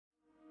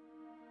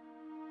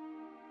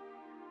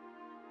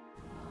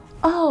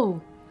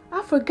Oh,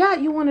 I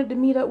forgot you wanted to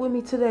meet up with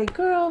me today.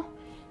 Girl,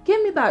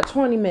 give me about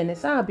 20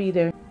 minutes. I'll be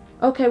there.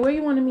 Okay, where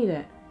you want to meet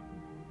at?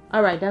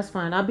 All right, that's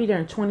fine. I'll be there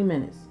in 20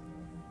 minutes.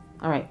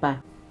 All right, bye.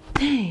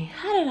 Dang,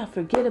 how did I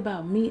forget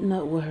about meeting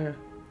up with her?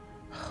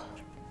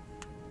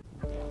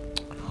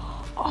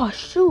 Oh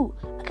shoot,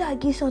 I gotta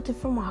get something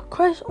for my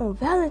crush on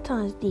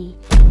Valentine's Day.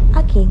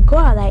 I can't go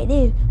out like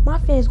this. My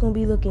friend's gonna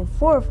be looking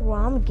forward for what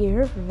I'm gonna get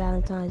her for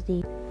Valentine's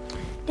Day.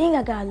 Think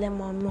I gotta let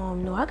my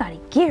mom know. I gotta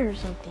get her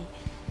something.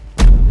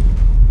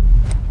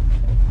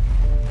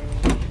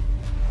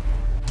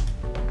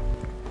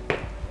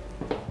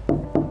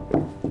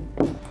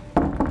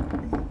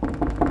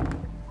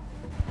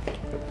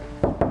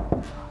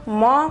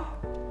 Mom?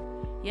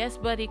 Yes,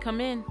 buddy,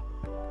 come in.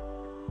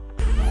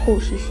 Oh,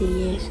 she said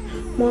yes.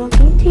 Mom,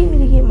 can you take me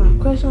to get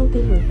my crush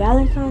something for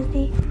Valentine's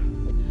Day?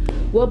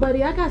 Well,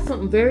 buddy, I got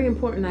something very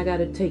important I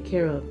gotta take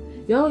care of.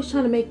 You're always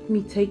trying to make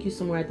me take you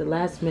somewhere at the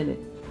last minute.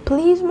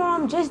 Please,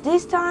 Mom, just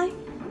this time?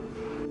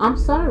 I'm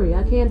sorry,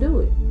 I can't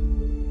do it.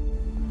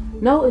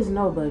 No is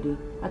no, buddy.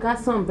 I got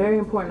something very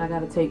important I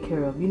gotta take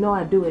care of. You know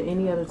I'd do it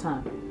any other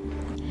time.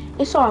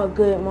 It's all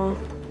good, Mom.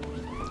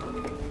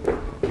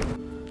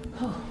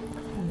 Oh,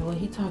 I don't know what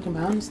he's talking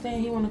about. I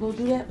understand he wanna go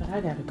do that, but I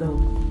gotta go.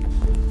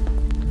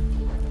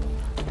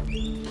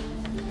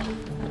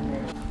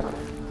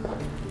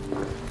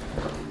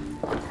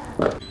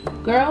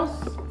 Girls,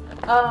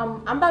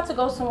 I'm about to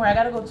go somewhere. I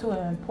gotta go to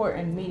an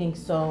important meeting,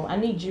 so I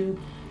need you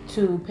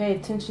to pay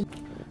attention.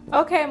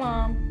 Okay,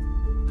 Mom.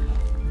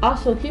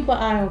 Also, keep an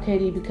eye on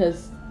KD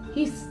because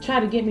he's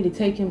trying to get me to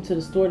take him to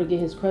the store to get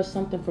his crush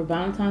something for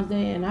Valentine's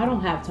Day, and I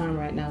don't have time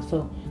right now,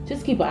 so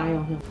just keep an eye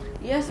on him.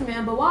 Yes,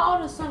 ma'am, but why all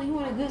of a sudden he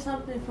want to get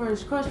something for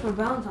his crush for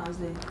Valentine's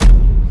Day?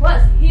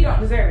 Plus, he don't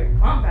deserve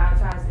it on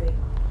Valentine's Day.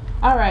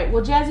 All right,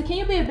 well, Jazzy, can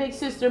you be a big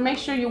sister? Make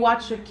sure you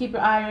keep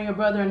your eye on your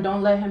brother and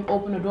don't let him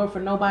open the door for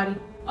nobody.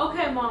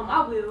 Okay, Mom,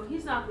 I will.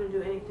 He's not going to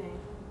do anything.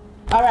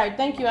 All right,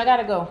 thank you. I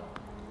gotta go.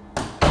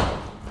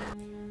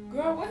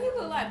 Girl, what he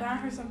look like buying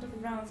her something for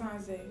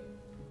Valentine's Day?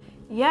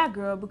 Yeah,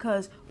 girl,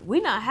 because we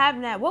not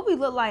having that. What we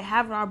look like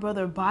having our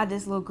brother buy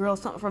this little girl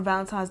something for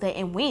Valentine's Day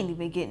and we ain't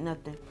even getting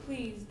nothing.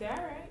 Please, that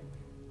right?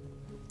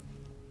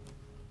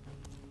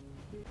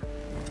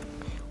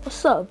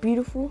 What's up,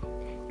 beautiful?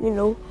 You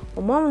know,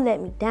 my mama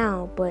let me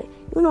down, but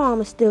you know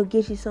I'ma still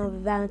get you something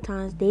for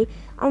Valentine's Day.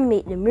 I'ma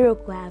make the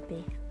miracle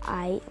happen.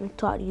 Alright, I'm gonna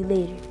talk to you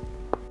later.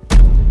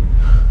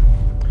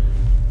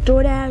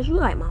 DoorDash, you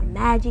like my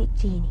magic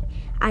genie.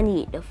 I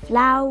need the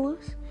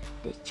flowers,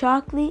 the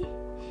chocolate,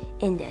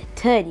 and the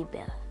teddy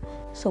bear.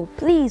 So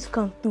please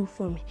come through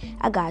for me.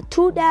 I got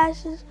 2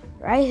 dashes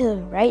right here,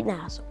 right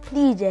now. So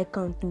please just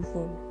come through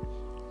for me.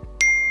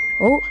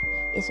 Oh,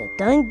 it's a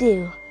done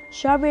deal.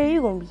 Strawberry,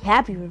 you're gonna be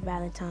happy for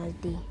Valentine's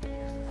Day.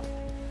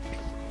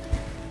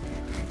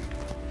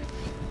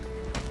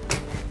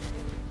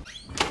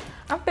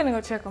 I'm finna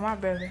go check on my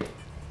brother.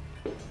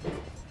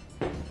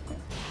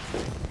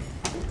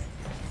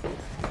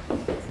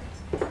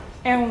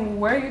 And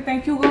where you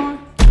think you going?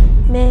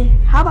 Man,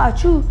 how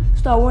about you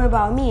start worrying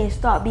about me and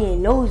start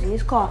being nosy?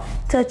 It's called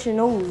touch your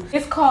nose.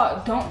 It's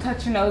called don't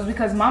touch your nose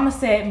because Mama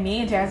said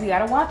me and Jazzy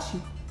gotta watch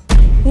you.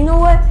 You know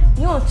what?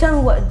 You don't tell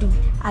me what to do.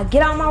 I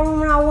get out my room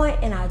when I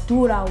want and I do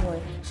what I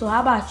want. So how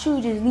about you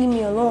just leave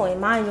me alone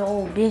and mind your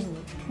own business?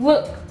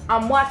 Look,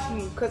 I'm watching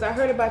you because I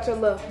heard about your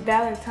little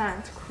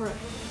Valentine's crush.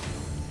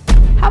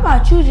 How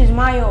about you just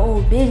mind your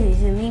own business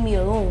and leave me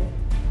alone?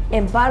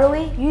 And by the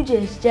way, you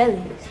just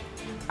jealous.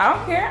 I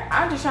don't care.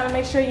 I'm just trying to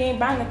make sure you ain't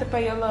buying nothing for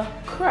your little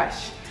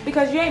crush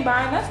because you ain't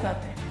buying us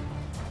nothing.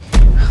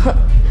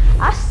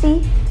 I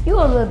see. You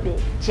a little bit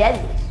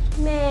jealous.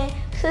 Man,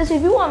 sis,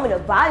 if you want me to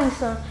buy you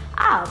some,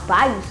 I'll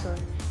buy you some.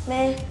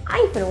 Man, I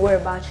ain't finna worry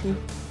about you.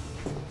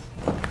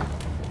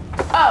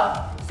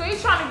 Oh, so you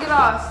trying to get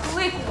all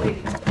slick with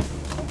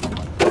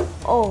it.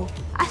 Oh,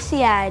 I see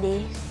how it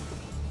is.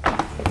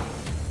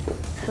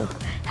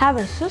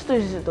 Having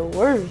sisters is the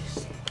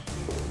worst.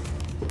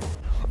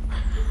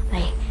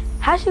 Like,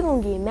 how she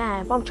gonna get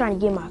mad if I'm trying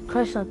to get my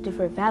crush something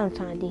for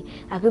Valentine's Day?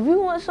 Like, if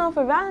you want something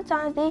for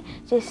Valentine's Day,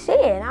 just say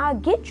it and I'll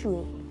get you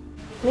it.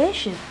 Man, it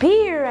should be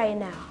here right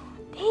now.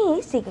 Dang,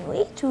 it's taking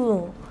way too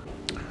long.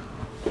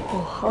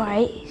 Oh, all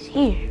right, it's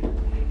here.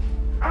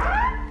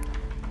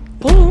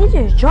 Dang, it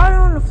just dropped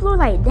on the floor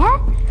like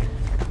that?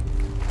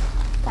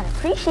 Gotta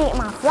appreciate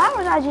my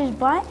flowers I just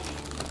bought.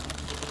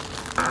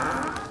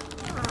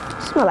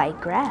 Smell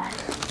like grass.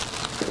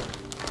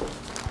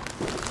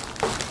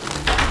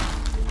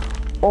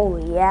 Oh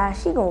yeah,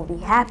 she gonna be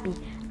happy.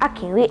 I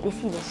can't wait to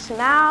see the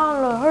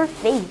smile on her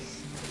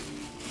face.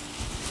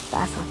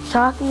 Got some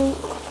chocolate.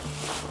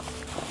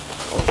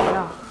 Oh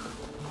yeah.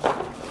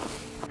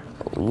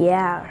 Oh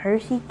yeah,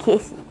 Hershey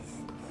Kisses.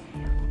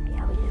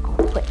 Yeah, we just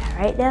gonna put that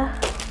right there.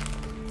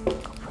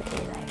 Put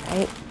it like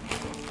right.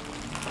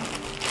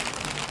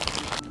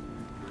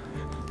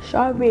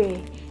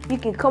 Strawberry, you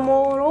can come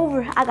on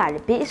over. I got a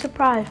big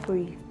surprise for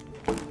you.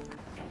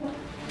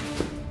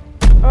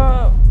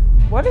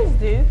 What is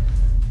this?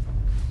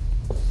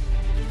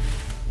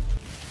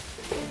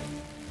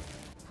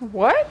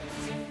 What?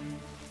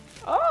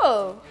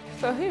 Oh,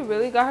 so he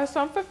really got her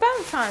something for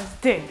Valentine's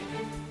Day.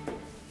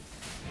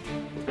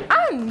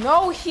 I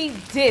know he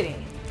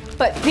didn't,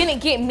 but didn't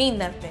get me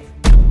nothing.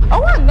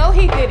 Oh, I know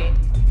he didn't.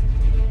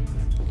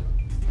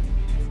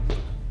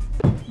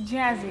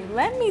 Jazzy,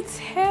 let me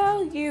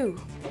tell you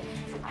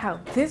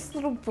how this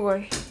little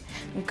boy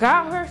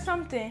got her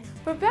something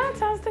for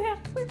Valentine's Day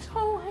after we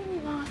told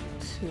him not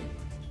to.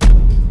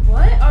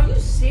 What? Are you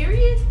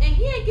serious? And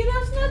he ain't get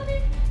us nothing?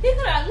 He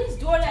could at least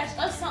DoorDash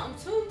us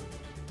something too.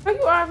 But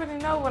you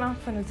already know what I'm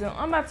finna do.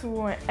 I'm about to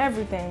ruin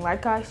everything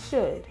like I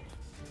should.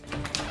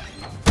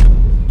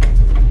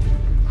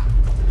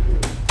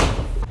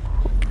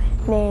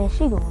 Man,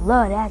 she gonna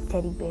love that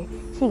teddy bear.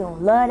 She gonna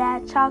love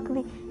that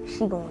chocolate.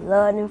 She gonna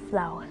love them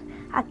flowers.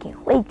 I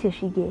can't wait till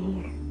she get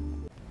here.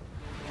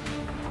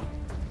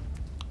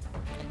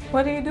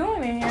 What are you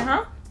doing in here,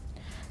 huh?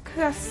 Cause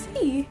I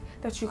see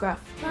that you got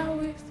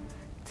flowers,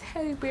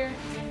 teddy bear,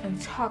 and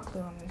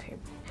chocolate on the table.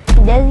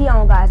 Desi, I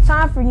don't got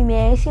time for you,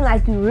 man. It seem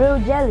like you real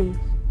jealous.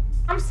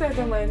 I'm sick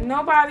of letting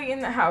nobody in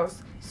the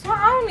house, so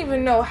I don't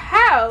even know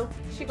how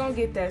she gonna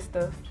get that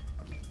stuff.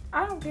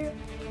 I don't care.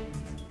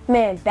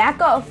 Man,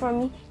 back up from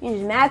me. You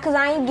just mad cause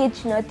I ain't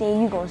get you nothing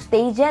and you gonna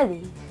stay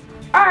jealous.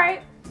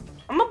 Alright,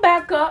 I'm gonna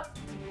back up,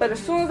 but as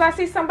soon as I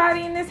see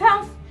somebody in this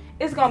house,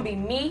 it's gonna be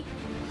me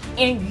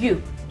and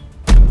you.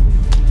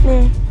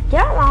 Man,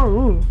 get out of my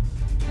room.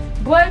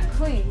 Boy,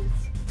 please.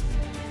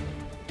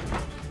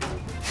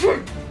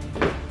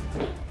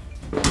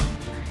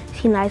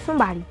 Seem like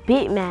somebody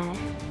bit mad.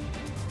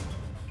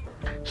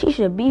 She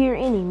should be here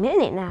any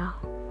minute now.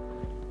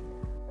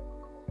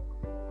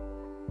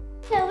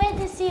 Can't wait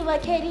to see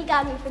what Katie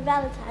got me for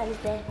Valentine's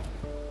Day.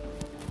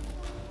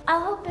 I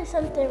hope it's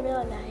something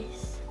real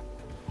nice.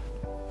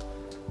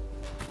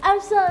 I'm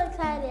so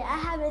excited. I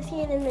haven't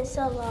seen him in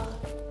so long.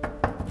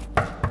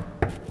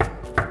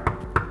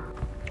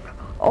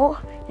 Oh,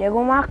 there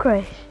go my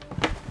crush.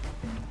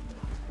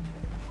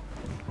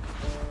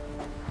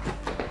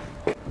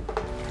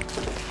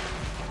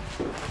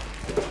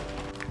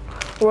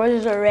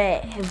 Roses are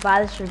red and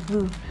violets are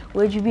blue.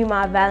 Would you be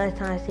my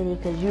Valentine's today?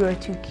 Cause you are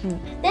too cute.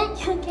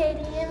 Thank you,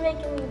 Katie. You're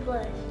making me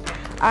blush.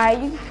 All right,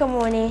 you can come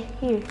on in.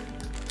 Here.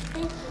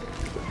 Thank you.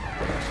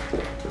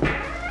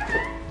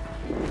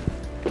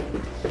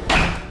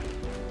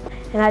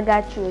 And I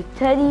got you a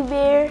teddy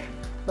bear,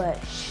 but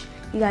shh,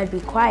 you gotta be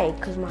quiet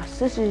cause my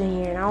sister's in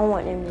here and I don't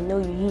want them to know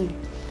you're here.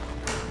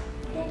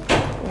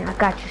 And I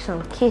got you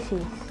some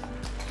kisses.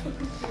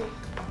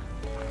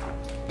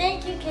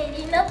 Thank you,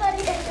 Katie.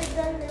 Nobody ever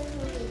done this for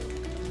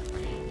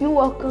me. You're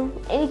welcome.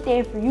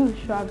 Anything for you,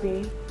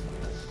 Strawberry.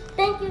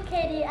 Thank you,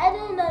 Katie. I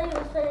didn't know you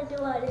was going to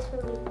do all this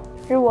for me.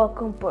 You're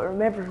welcome, but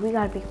remember, we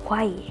gotta be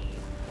quiet.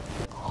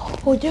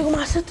 Oh, there go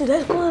my sister.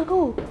 Let's go, let's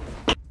go.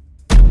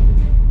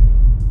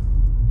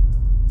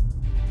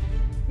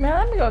 Man,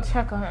 let me go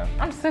check on him.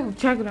 I'm sick of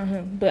checking on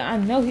him, but I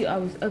know he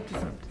always up to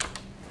something.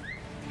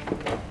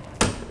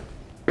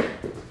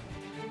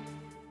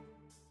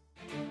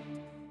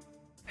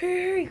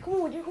 Hurry,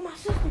 come on, there go my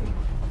sister.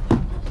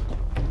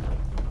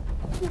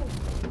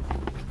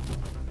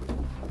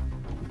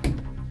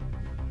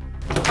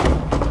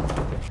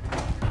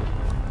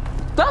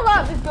 Don't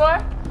lock this door.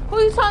 Who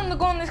you telling to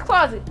go in this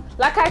closet?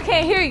 Like I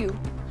can't hear you.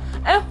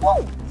 And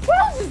who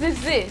roses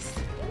is this?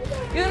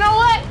 You know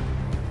what?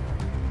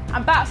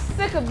 I'm about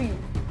sick of you.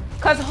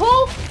 Cause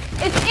who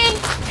is in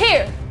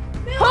here?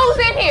 Who's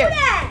in here?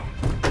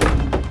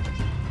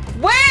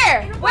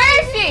 Where?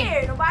 Where is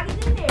she?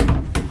 Nobody's in there.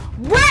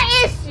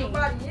 Where is she?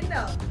 Nobody in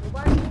there.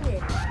 Nobody's in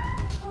there.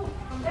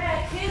 I'm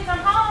back, kids. I'm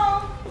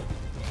home.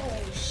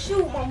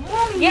 Shoot, my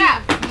mommy.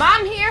 Yeah,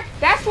 mom here.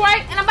 That's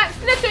right. And I'm about to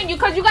snitch on you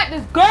because you got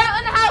this girl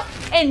in the house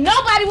and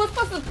nobody was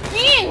supposed to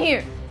be in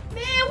here.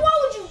 Man, why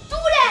would you do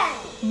that?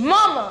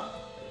 Mama.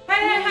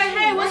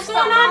 Hey, what's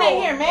going on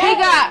in here, man? He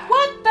got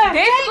what the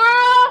this heck?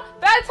 girl,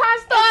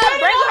 Valentine's stuff,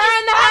 bring her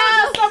in the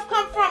house. Stuff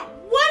come from?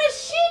 What is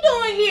she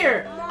doing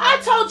here? I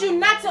told you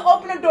not to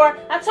open the door.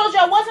 I told you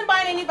I wasn't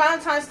buying any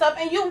Valentine's stuff,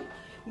 and you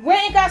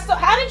went and got stuff.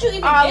 How did you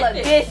even All get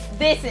of this?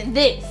 this, and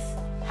this.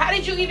 How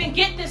did you even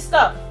get this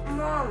stuff?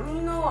 Mom,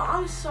 you know,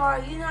 I'm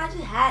sorry. You know, I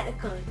just had to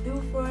come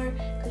through for her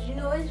because, you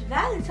know, it's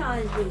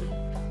Valentine's Day.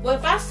 Well,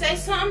 if I say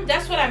something,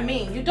 that's what I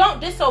mean. You don't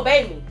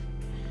disobey me.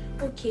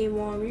 Okay,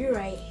 Mom, you're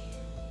right.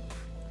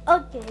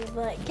 Okay,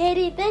 but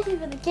Katie, thank you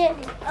for the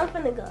candy. I'm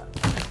finna go.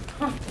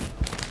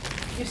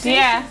 You see?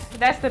 Yeah,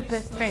 that's the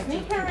best thing.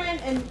 Sneak her in,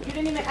 and you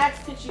didn't even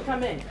ask could she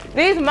come in.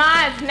 These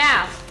mine's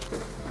now.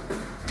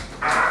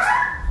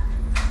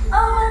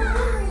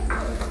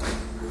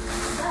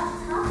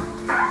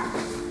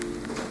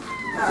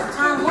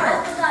 Time what?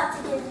 I forgot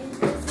to give you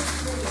this.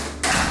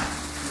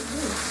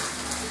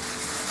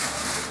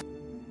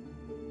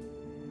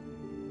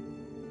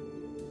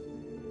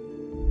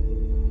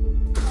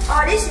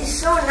 Oh, this is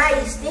so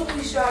nice. Thank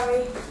you,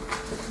 Strawberry.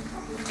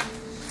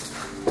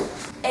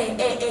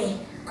 Hey,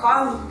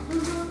 call me.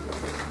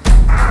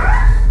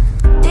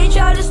 They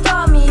tried to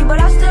stop me, but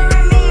I still